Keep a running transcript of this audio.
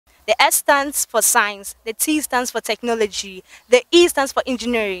The S stands for science, the T stands for technology, the E stands for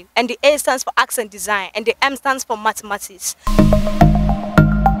engineering, and the A stands for arts and design, and the M stands for mathematics.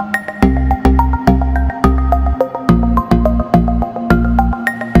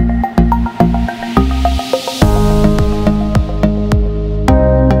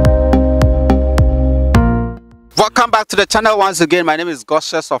 Welcome back to the channel once again. My name is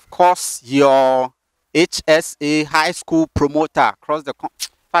Goshes, of course, your HSA high school promoter across the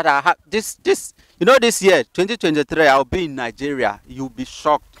Father, this year 2023 I'll be in Nigeria. You'll be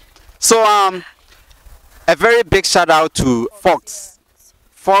shocked. So a very big shout out to Fox.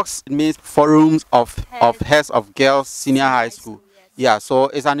 Fox means Forums of Heads of Girls Senior High School. Yeah, so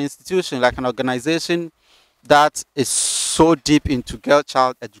it's an institution, like an organization that is so deep into girl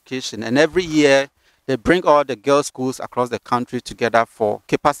child education, and every year they bring all the girls' schools across the country together for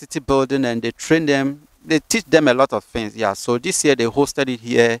capacity building, and they train them. They teach them a lot of things. Yeah, so this year they hosted it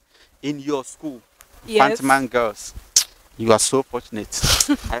here in your school, Yes. Fantiman Girls. You are so fortunate.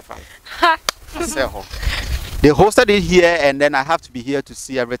 High five. They hosted it here, and then I have to be here to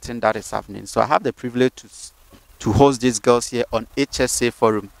see everything that is happening. So I have the privilege to host these girls here on HSA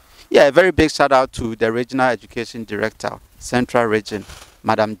Forum. Yeah, a very big shout out to the Regional Education Director, Central Region,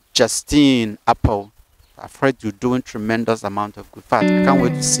 Madam Justine Apple. I've heard you're doing tremendous amount of good. In fact, I can't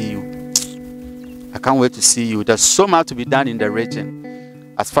wait to see you. I can't wait to see you. There's so much to be done in the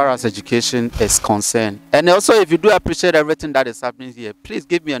region as far as education is concerned. And also, if you do appreciate everything that is happening here, please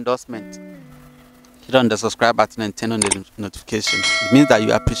give me endorsement. Hit on the subscribe button and turn on the notifications. It means that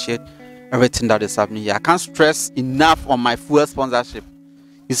you appreciate everything that is happening here. I can't stress enough on my fuel sponsorship.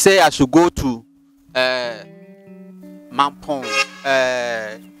 You say I should go to Mampong.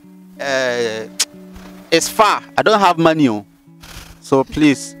 It's far. I don't have money. So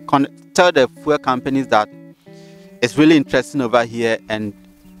please tell the fuel companies that it's really interesting over here, and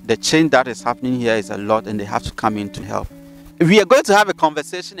the change that is happening here is a lot, and they have to come in to help. We are going to have a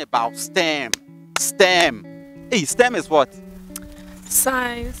conversation about STEM. STEM. Hey, STEM is what?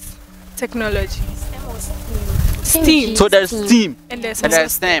 Science, technology. STEM or STEAM? STEAM. So there's STEAM And there's and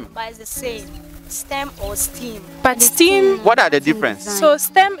there's STEM. But it's the same. STEM or STEAM. But STEAM, What are the difference? so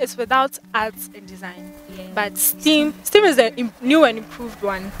STEM is without arts and design. Yeah. But STEAM is the new and improved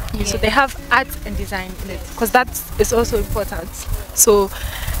one. So they have arts and design in it, because that is also important. So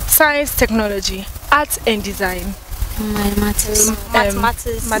science, technology, arts and design. Mathematics,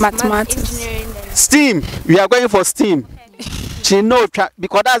 engineering, and STEAM. We are going for STEam.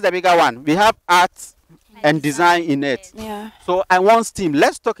 Because that's the bigger one. We have arts and design in it. Yeah. So I want STEAM.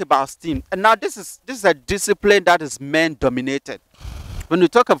 Let's talk about STEAM. And now this is a discipline that is men dominated. When you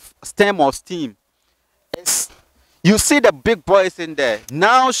talk of STEM or STEAM, you see the big boys in there.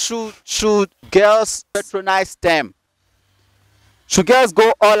 Now should girls patronize STEM? Should girls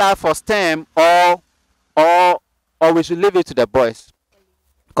go all out for STEM, or we should leave it to the boys?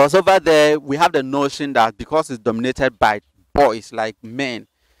 Because over there we have the notion that because it's dominated by boys like men,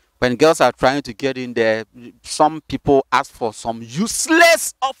 when girls are trying to get in there, some people ask for some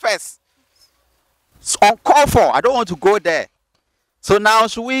useless offers. It's uncalled for. I don't want to go there. So now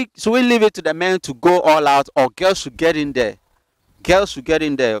should we leave it to the men to go all out, or girls should get in there? Girls should get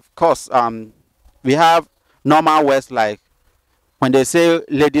in there. Of course, we have normal words like when they say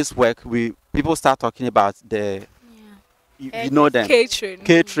ladies work, people start talking about the you know them.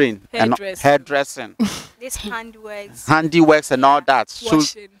 Catering and hairdressing. this handworks. Handiworks and all that.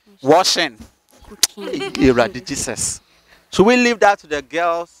 Washing. Jesus. Should we leave that to the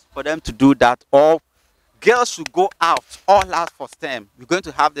girls for them to do that, or girls should go all out for STEM? We're going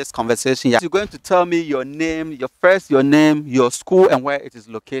to have this conversation. You're going to tell me your name, your name, your school, and where it is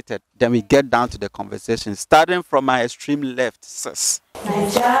located. Then we get down to the conversation, starting from my extreme left, sis.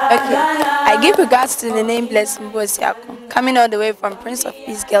 Okay. I give regards to the name Blessing Boesiako, coming all the way from Prince of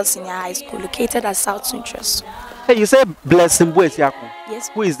Peace Girls Senior High School, located at South Suntres. Hey, you say Blessing Boesiako. Yes.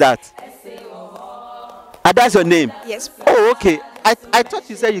 Who is that? Ah, that's your name? Yes. Oh, okay. I thought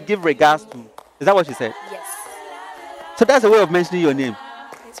you said you give regards to. Is that what you said? Yes. So that's a way of mentioning your name.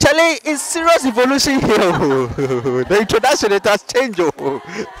 Charlie, it's serious evolution here. The introduction, it has changed.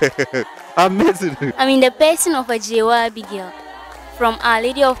 Amazing. I'm in the person of a Jewa Abigail from Our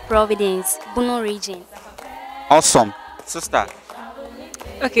Lady of Providence, Bono region. Awesome. Sister.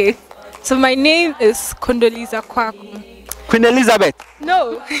 Okay. So my name is Condoleezza Kwaku. Queen Elizabeth.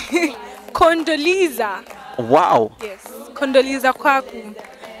 No. Condoleezza. Wow. Yes. Condoleezza Kwaku.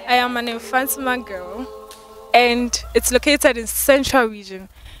 I am an Infantsman girl, and it's located in Central Region,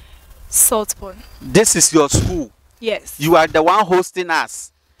 Saltpond. This is your school. Yes. You are the one hosting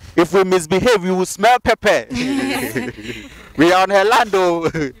us. If we misbehave, we will smell pepper. We We are on her land, though.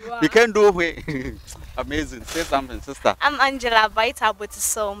 We can do it. Amazing. Say something, sister. I'm Angela Baita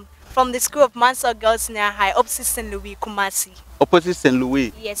Botisom from the School of Mansell Girls Senior High, opposite St. Louis, Kumasi. Opposite St.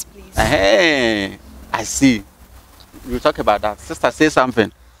 Louis. Yes, please. Hey, I see. We'll talk about that. Sister, say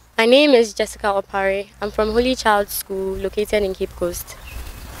something. My name is Jessica Opare. I'm from Holy Child School located in Cape Coast.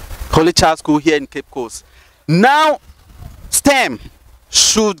 Holy Child School here in Cape Coast. Now, STEM.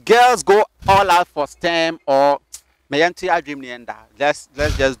 Should girls go all out for STEM or let's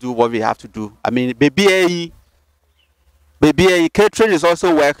just do what we have to do. I mean, baby, catering is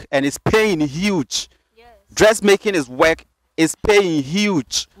also work and it's paying huge. Yes. Dressmaking is work, is paying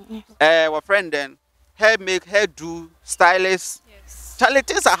huge. Our friend then, hair make, hair do, stylist. Yes. Charlie,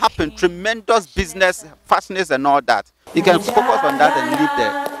 things are happening. Tremendous business, fastness and all that. You can focus on that and leave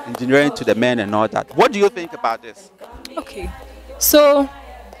the engineering to the men and all that. What do you think about this? Okay. So,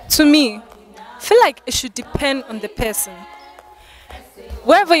 to me, I feel like it should depend on the person.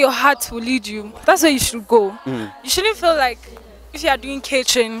 Wherever your heart will lead you, that's where you should go. You shouldn't feel like if you are doing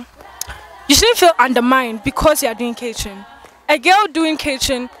catering, you shouldn't feel undermined because you are doing catering. A girl doing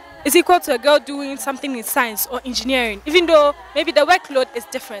catering is equal to a girl doing something in science or engineering, even though maybe the workload is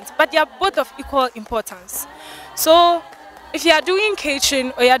different, but they are both of equal importance. So, if you are doing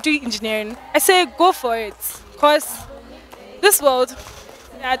catering or you are doing engineering, I say go for it, because this world,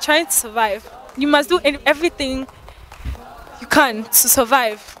 you are trying to survive. You must do everything you can to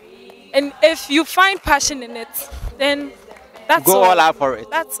survive. And if you find passion in it, then that's Go all. all out for it.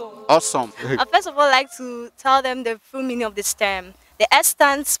 That's all. Awesome. I first of all like to tell them the full meaning of this term. The S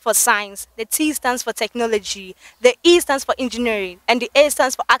stands for science, the T stands for technology, the E stands for engineering, and the A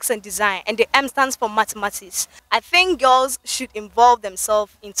stands for arts and design, and the M stands for mathematics. I think girls should involve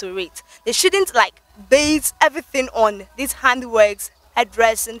themselves into it. They shouldn't like base everything on these handworks,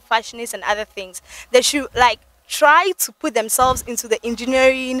 hairdressing, fashions, and other things. They should like try to put themselves into the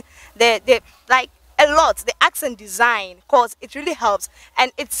engineering, the like a lot, the arts and design, because it really helps.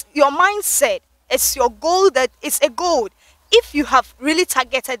 And it's your mindset, it's your goal, that it's a goal. If you have really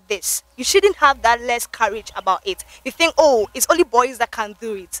targeted this, you shouldn't have that less courage about it. You think, oh, it's only boys that can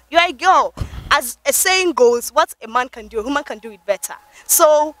do it. You're a girl. As a saying goes, what a man can do, a woman can do it better.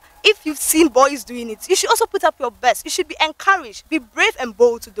 So if you've seen boys doing it, you should also put up your best. You should be encouraged, be brave and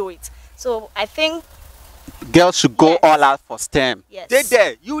bold to do it. So I think girls should go all out for STEM. Yes. They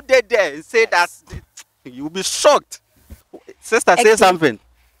there, you there, and say that you'll be shocked. Sister, say something.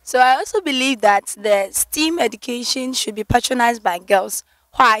 So I also believe that the STEAM education should be patronized by girls.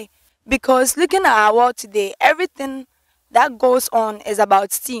 Why? Because looking at our world today, everything that goes on is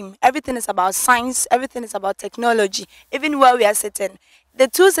about STEAM. Everything is about science. Everything is about technology. Even where we are sitting, the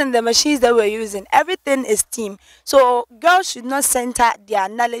tools and the machines that we're using, everything is STEAM. So girls should not center their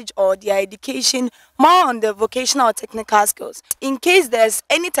knowledge or their education more on the vocational or technical skills. In case there's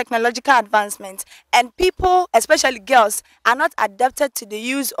any technological advancement and people, especially girls, are not adapted to the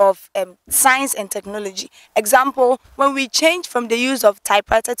use of science and technology. Example, when we change from the use of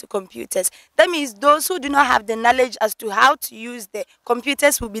typewriter to computers, that means those who do not have the knowledge as to how to use the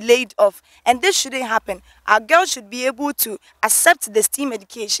computers will be laid off. And this shouldn't happen. Our girls should be able to accept the STEAM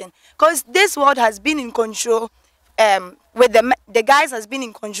education, because this world has been in control, with the guys has been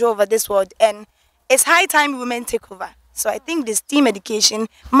in control over this world, and it's high time women take over. So I think the STEAM education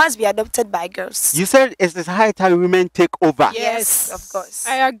must be adopted by girls. You said it's high time women take over. Yes, of course.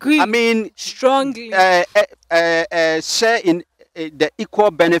 I agree. I mean, strongly. Share in the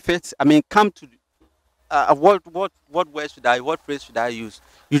equal benefits. I mean, come to what word should I? What phrase should I use?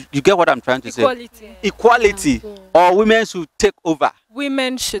 You get what I'm trying to Equality. say? Equality. Or women should take over.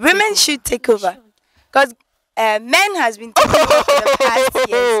 Women should take over, because men has been taking over for the past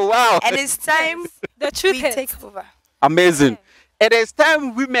years. Wow. And it's time the truth we hits. take over. Amazing. It is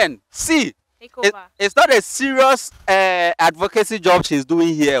time women see. take over. It's not a serious advocacy job she's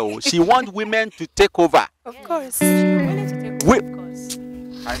doing here. Oh. She wants women to take over. Of course. Women to take over, of course.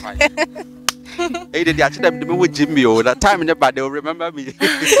 High five. Hey, they actually them with Jimmy. Oh, that time in the bad, they'll remember me.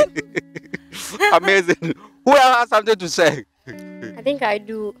 Amazing. Who else has something to say? I think I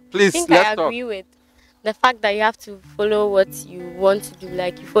do. Please, I think let's I talk. agree with the fact that you have to follow what you want to do,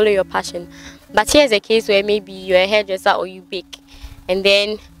 like you follow your passion. But here's a case where maybe you're a hairdresser or you bake, and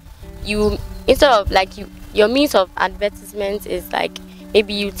then you, instead of like your means of advertisement is like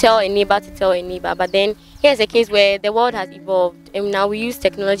maybe you tell a neighbor to tell a neighbor. But then here's a case where the world has evolved and now we use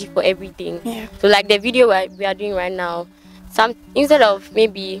technology for everything. Yeah. So like the video we are doing right now, instead of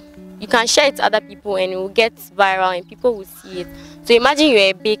maybe you can share it to other people and it will get viral and people will see it. So imagine you're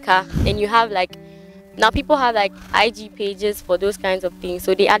a baker and you have like, now people have like IG pages for those kinds of things.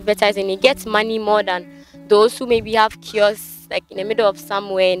 So they advertise and they get money more than those who maybe have kiosks like in the middle of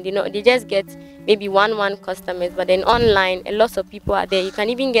somewhere, and they just get maybe one customers. But then online, a lot of people are there. You can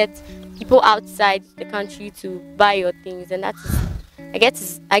even get people outside the country to buy your things, and that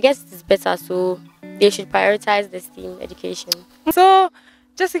is, I guess it's better. So they should prioritize the STEAM education. So,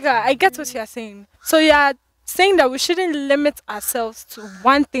 Jessica, I get what you are saying. So you are saying that we shouldn't limit ourselves to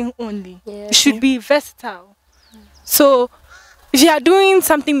one thing only. Yeah. It should be versatile. So if you are doing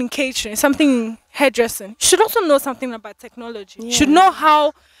something in catering, something in hairdressing, you should also know something about technology. You should know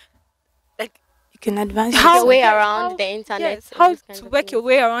how, like, You can advance How yourself. way around the internet. yes, and how those kinds to of work your things.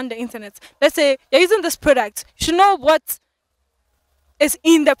 way around the internet. Let's say you're using this product. You should know what is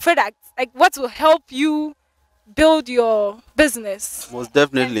in the product, like what will help you build your business. Most And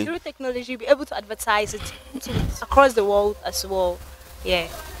definitely. through technology, be able to advertise it across the world as well. Yeah.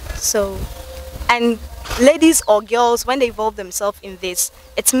 So, and ladies or girls, when they involve themselves in this,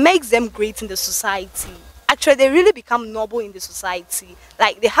 it makes them great in the society. Actually, they really become noble in the society.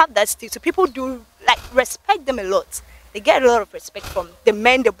 Like they have that state, so people do like respect them a lot. They get a lot of respect from the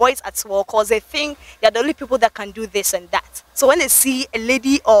men, the boys at work, because they think they're the only people that can do this and that. So when they see a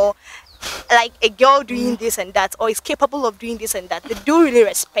lady or like a girl doing this and that, or is capable of doing this and that, they do really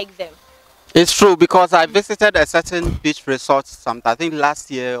respect them. It's true because I visited a certain beach resort I think last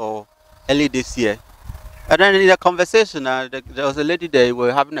year or early this year. And then in a conversation, there was a lady there, we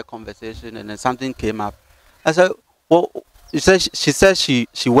were having a conversation and then something came up. I said, well, she said she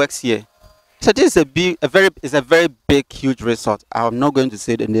works here. So this is it's a very big, huge resort. I'm not going to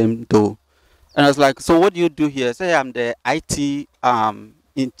say the name though. And I was like, so what do you do here? I said, I'm the IT, I'm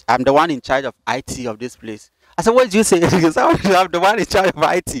the one in charge of IT of this place. I said, what did you say? He said, I'm the one in charge of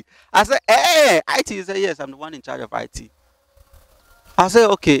IT. I said, hey, IT. He said, yes, I'm the one in charge of IT. I said,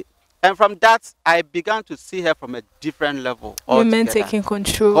 okay. And from that, I began to see her from a different level. Women altogether. taking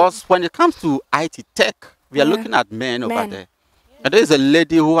control. Because when it comes to IT tech, we are Yeah. looking at men over Men. there. And there is a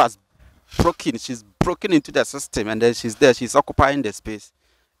lady who has she's broken into the system, and then she's there, she's occupying the space.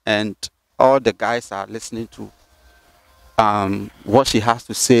 And all the guys are listening to what she has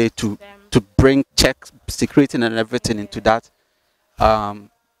to say to bring check security and everything into that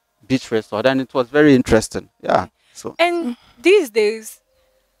beach resort. And it was very interesting. Yeah. So And these days,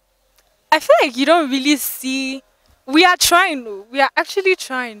 I feel like you don't really see. We are trying, though. We are actually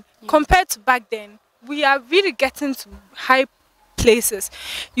trying. Compared to back then, we are really getting to high places.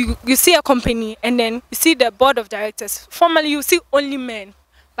 You see a company, and then you see the board of directors. Formerly, you see only men,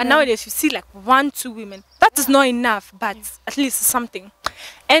 but nowadays you see like 1-2 women. That is not enough, but at least something.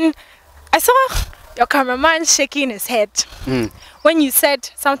 And I saw your cameraman shaking his head when you said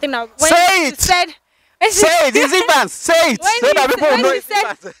something. When Say you it! said. say it, it's Evans, say it. So that people will know it's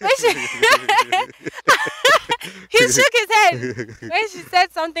Evans. He shook his head when she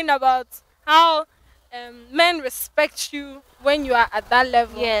said something about how men respect you when you are at that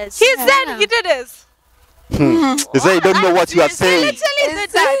level. Yes. He said he did this. He said you don't know what you are He saying. literally did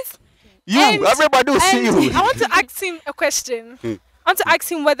that. You, everybody will see And you. I want to ask him a question. I want to ask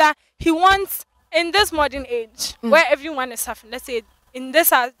him whether he wants, in this modern age, where everyone is suffering, let's say in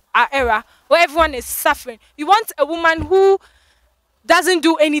this our era, where everyone is suffering, you want a woman who doesn't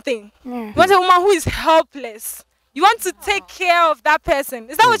do anything. You want a woman who is helpless. You want to take care of that person.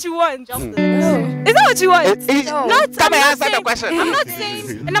 Is that what you want? Is that what you want? Come and answer the question. I'm not saying,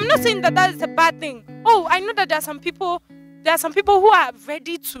 and I'm not saying that that is a bad thing. Oh, I know that there are some people who are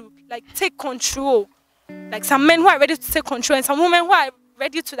ready to like take control. Like some men who are ready to take control, and some women who are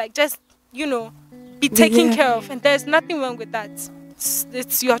ready to like just, be taken care of. And there's nothing wrong with that.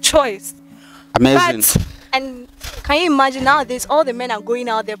 It's your choice. Amazing. But And can you imagine nowadays all the men are going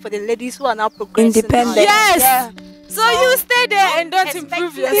out there for the ladies who are now progressing? Independent. yes. Yeah. So you stay there and don't Expect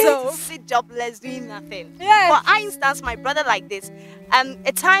improve ladies yourself. to sit jobless doing nothing. Yes. For instance, my brother like this.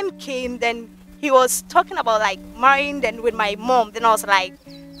 A time came, then he was talking about like marrying then with my mom. Then I was like,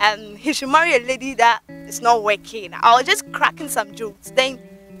 he should marry a lady that is not working. I was just cracking some jokes. Then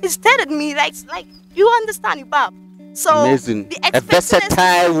he stared at me like you understand, Ibab. So Amazing. the A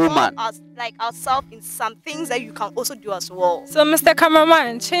versatile woman. Ourselves in some things that you can also do as well. So Mr.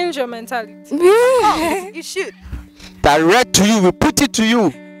 Cameraman, change your mentality. You should. Direct to you, we put it to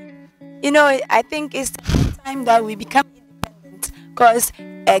you. I think it's time that we become independent. Because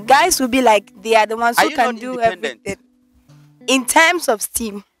guys will be like, they are the ones Are who you can not do independent? everything. In terms of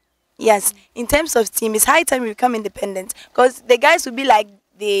STEAM, yes. In terms of STEAM, it's high time we become independent. Because the guys will be like,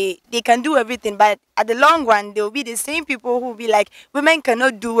 they can do everything. But at the long run, they will be the same people who will be like, women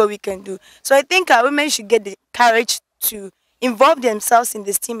cannot do what we can do. So I think our women should get the courage to involve themselves in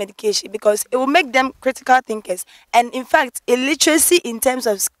the STEAM education, because it will make them critical thinkers. And in fact, illiteracy in terms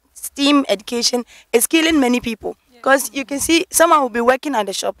of STEAM education is killing many people. Because you can see someone will be working at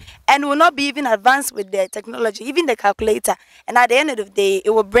the shop and will not be even advanced with the technology, even the calculator. And at the end of the day, it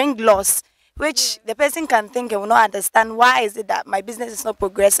will bring loss, which the person can think and will not understand why is it that my business is not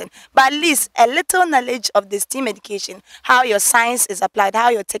progressing. But at least a little knowledge of the STEAM education, how your science is applied, how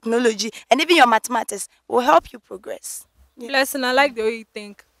your technology, and even your mathematics will help you progress. Blessing, I like the way you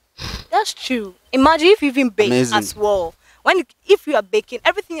think. That's true. Imagine if you even bake Amazing. as well. If you are baking,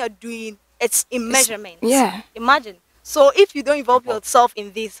 everything you're doing, it's in measurements. Yeah. Imagine. So if you don't involve yourself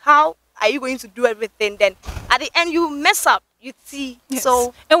in this, how are you going to do everything? Then at the end you mess up. You see. Yes.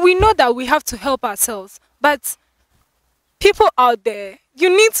 So And we know that we have to help ourselves. But people out there,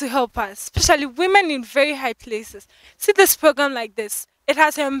 you need to help us, especially women in very high places. See this program like this. It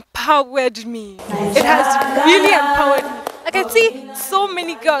has empowered me. It has really empowered me. Like I see so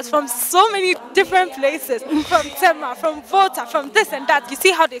many girls from so many different places, from Tema, from Volta, from this and that. You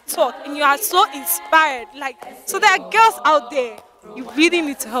see how they talk and you are so inspired. Like, so there are girls out there. You really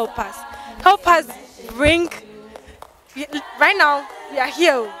need to help us. Help us bring, right now we are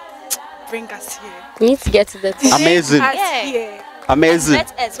here. Bring us here. We need to get to the top. Amazing. Bring us Yeah. here. Amazing.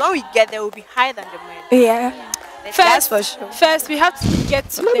 let us, when we get there, we'll be higher than the men. Yeah. That's for sure. First, we have to get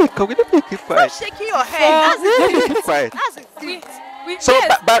to Let them. me keep quiet. Stop shaking your head. That's Let it. me keep quiet. That's it. So,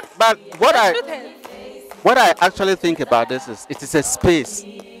 yes, but what the I truth is, what I actually think about this is it is a space.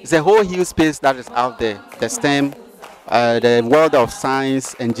 It's a whole huge space that is out there. The STEM, the world of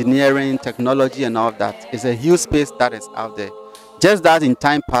science, engineering, technology, and all of that is a huge space that is out there. Just that in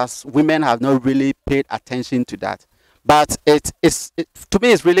time past, women have not really paid attention to that. But to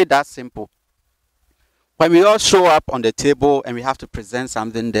me, it's really that simple. When we all show up on the table and we have to present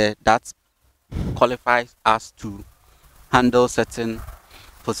something there that qualifies us to handle certain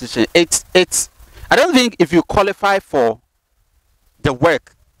position, I don't think if you qualify for the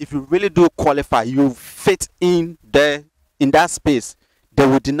work, if you really do qualify, you fit in there in that space, they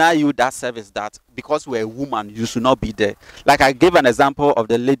will deny you that service that because you're a woman, you should not be there. Like I gave an example of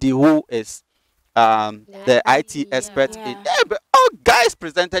the lady who is the IT expert. Yeah. But all guys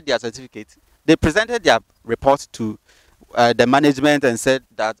presented their certificate. They presented their report to the management and said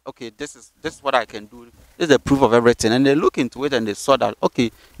that, okay, this is what I can do. This is the proof of everything. And they look into it and they saw that,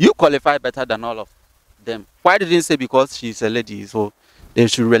 okay, you qualify better than all of them. Why didn't they say because she's a lady? So they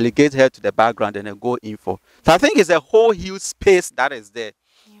should relegate her to the background and then go in for. So I think it's a whole huge space that is there.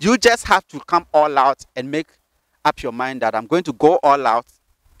 You just have to come all out and make up your mind that I'm going to go all out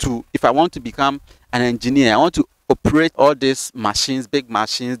to, if I want to become an engineer, I want to operate all these machines, big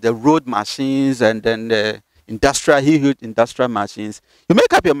machines, the road machines, and then the huge industrial machines. You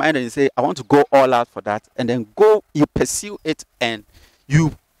make up your mind and you say, I want to go all out for that. And then you pursue it and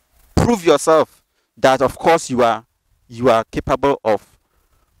you prove yourself that, of course, you are capable of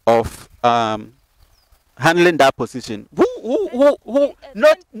handling that position.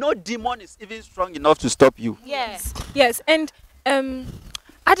 No demon is even strong enough to stop you. Yes. yes, and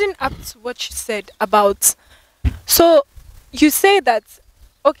adding up to what you said about, so you say that,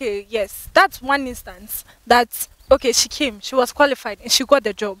 okay, yes, that's one instance that, okay, she was qualified and she got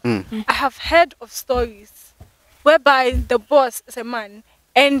the job. I have heard of stories whereby the boss is a man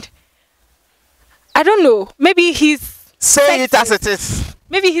and I don't know, maybe he's Say it as sexist. it is.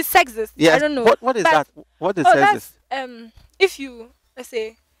 Maybe he's sexist. Yes. I don't know. What is But- that? What is Oh, sexist? that's if you, let's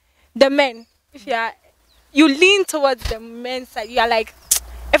say, the men, if you lean towards the men's side, you are like,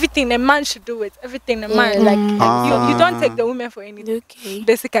 everything a man should do it, everything a man, like you don't take the woman for anything, Okay.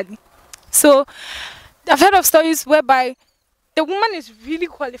 basically. So I've heard of stories whereby the woman is really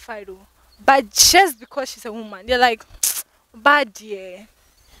qualified, though, but just because she's a woman, they're like, bad, yeah,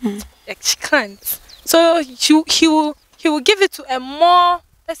 like she can't. So he will give it to a more,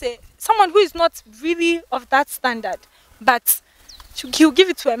 let's say, someone who is not really of that standard, but he'll give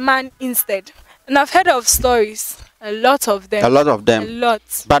it to a man instead. And I've heard of stories, a lot of them. A lot of A them. lot.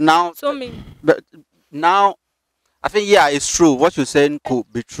 But now, So many. but now, I think it's true. What you're saying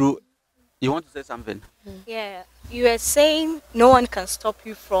could be true. You want to say something? Yeah. You are saying no one can stop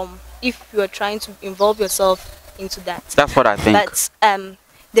you from if you are trying to involve yourself into that. That's what I think. But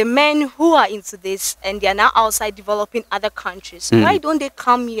the men who are into this and they are now outside developing other countries, why don't they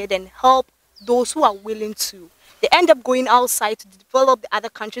come here and help those who are willing to? They end up going outside to develop the other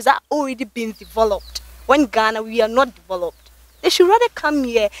countries that are already been developed. When Ghana, we are not developed. They should rather come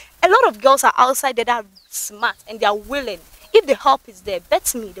here. A lot of girls are outside that are smart and they are willing. If the help is there,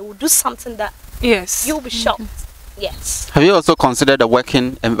 bet me they will do something that Yes. you'll be shocked. Yes. Have you also considered the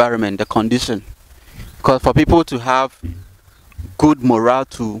working environment, the condition? Because for people to have good morale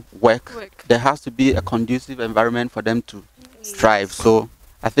to work, Work. there has to be a conducive environment for them to strive. So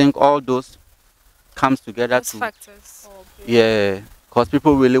I think all those comes together Those to factors. yeah, because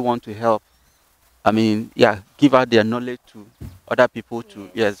people really want to help. I mean, yeah, give out their knowledge to other people to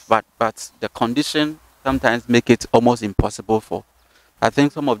yes, but the condition sometimes make it almost impossible for. I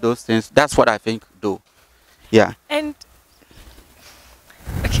think some of those things. That's what I think, though. Yeah. And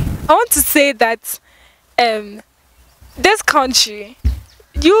okay, I want to say that this country,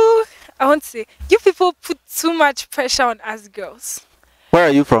 I want to say, you people put too much pressure on us girls. Where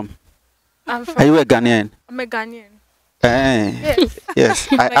are you from? I'm from. Are you a Ghanaian? I'm a Ghanaian. Yes. Yes.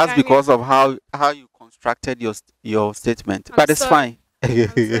 I Like asked Ghanaian. because of how you constructed your statement, I'm but it's sorry. fine. I'm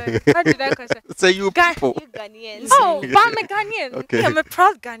sorry. How did I question? Say you Ga- people. You Ghanaians. Oh, but I'm a Ghanaian. Okay. Yeah, I'm a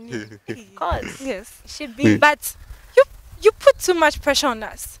proud Ghanaian. Of course. Yes. Should be. But you put too much pressure on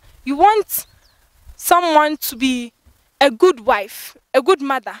us. You want someone to be a good wife, a good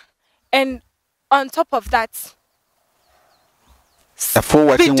mother, and on top of that, A full be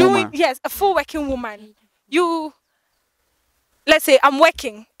working doing woman. yes, a full working woman. You, let's say I'm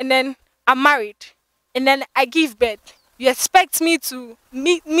working and then I'm married, and then I give birth. You expect me to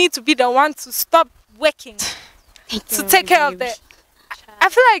be the one to stop working to take care of the. I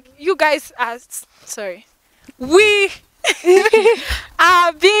feel like you guys are sorry. We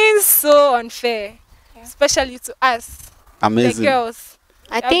are being so unfair, especially to us, the Amazing. girls.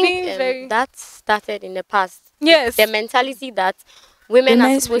 I You're think being very- that started in the past. Yes. The mentality that women are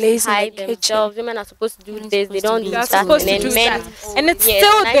Women's supposed place to in the hide kitchen. themselves, women are supposed to do Women this, they supposed to don't be do They are that, supposed and to then do men. that. And it's Yes,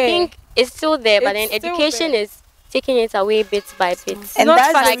 still and I there. think it's still there, but then It's still education there. is taking it away bit by bit. And not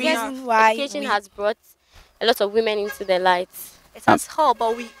that's fast the enough. reason why Education we- has brought a lot of women into the light. It has helped,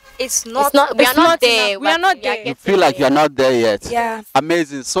 but it's not. It's not. We it's are not not there. enough. We are but not are there. You getting feel like there. you're not there yet. Yeah.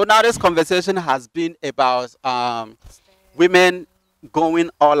 Amazing. So now this conversation has been about women going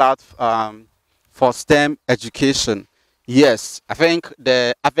all out for STEM education. Yes, I think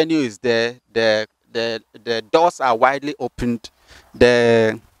the avenue is there. The doors are widely opened.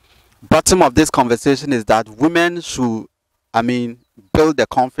 The bottom of this conversation is that women should, I mean, build the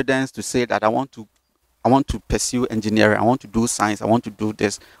confidence to say that I want to pursue engineering. I want to do science. I want to do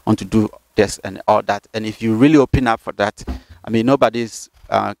this. I want to do this and all that. And if you really open up for that, I mean, nobody's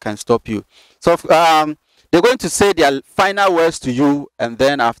can stop you. So they're going to say their final words to you, and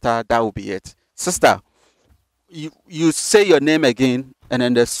then after that will be it. Sister, you say your name again, and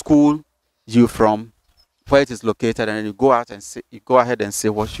then the school you from, where it is located, and then you go ahead and say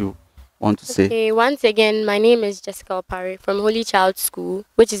what you want to say. Okay, once again, my name is Jessica Opare from Holy Child School,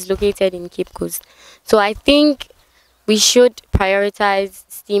 which is located in Cape Coast. So I think we should prioritize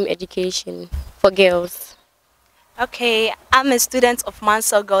STEAM education for girls. Okay, I'm a student of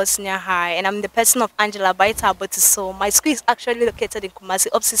Mansell Girls Senior High, and I'm the person of Angela Baita Botiso. My school is actually located in Kumasi,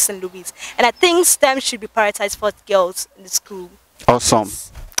 opposite St. Louis, and I think STEM should be prioritized for girls in the school. Awesome.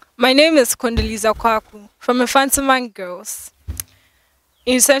 My name is Kondoliza Kwaku from Infantiman Girls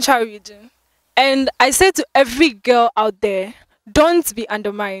in Central Region. And I say to every girl out there, don't be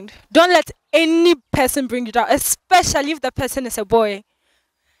undermined. Don't let any person bring you down, especially if the person is a boy.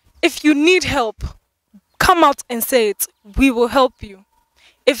 If you need help, come out and say it. We will help you.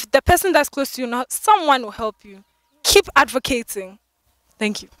 If the person that's close to you, not someone will help you. Keep advocating.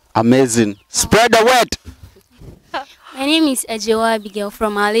 Thank you. Amazing. Spread the word. My name is Ejewa Abigail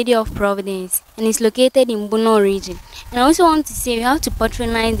from Our Lady of Providence, and it's located in Bono region. And I also want to say we have to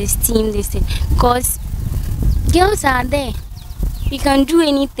patronize this team, because girls are there. We can do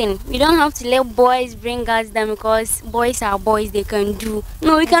anything. We don't have to let boys bring us down because boys are boys, they can do.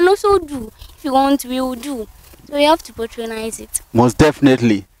 No, we can also do. If you want, we will do. So we have to patronize it. Most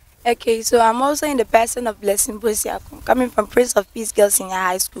definitely. Okay, so I'm also in the person of Blessing Bosiakum, coming from Prince of Peace Girls Senior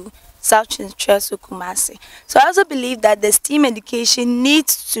High School, South Chinchesu, Kumasi. So I also believe that the STEAM education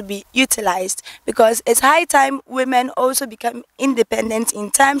needs to be utilized because it's high time women also become independent in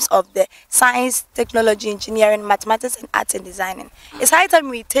terms of the science, technology, engineering, mathematics, and arts and designing. It's high time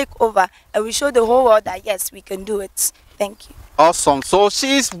we take over and we show the whole world that yes, we can do it. Thank you. Awesome. So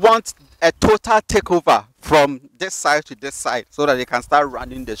she wants a total takeover from this side to this side so that they can start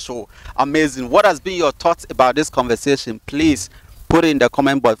running the show. Amazing. What has been your thoughts about this conversation? Please put it in the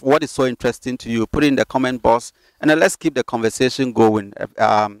comment box. What is so interesting to you? Put it in the comment box, and then let's keep the conversation going.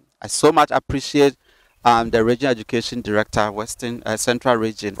 I so much appreciate the Regional Education Director, Western Central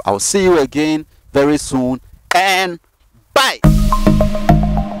Region. I'll see you again very soon, and bye.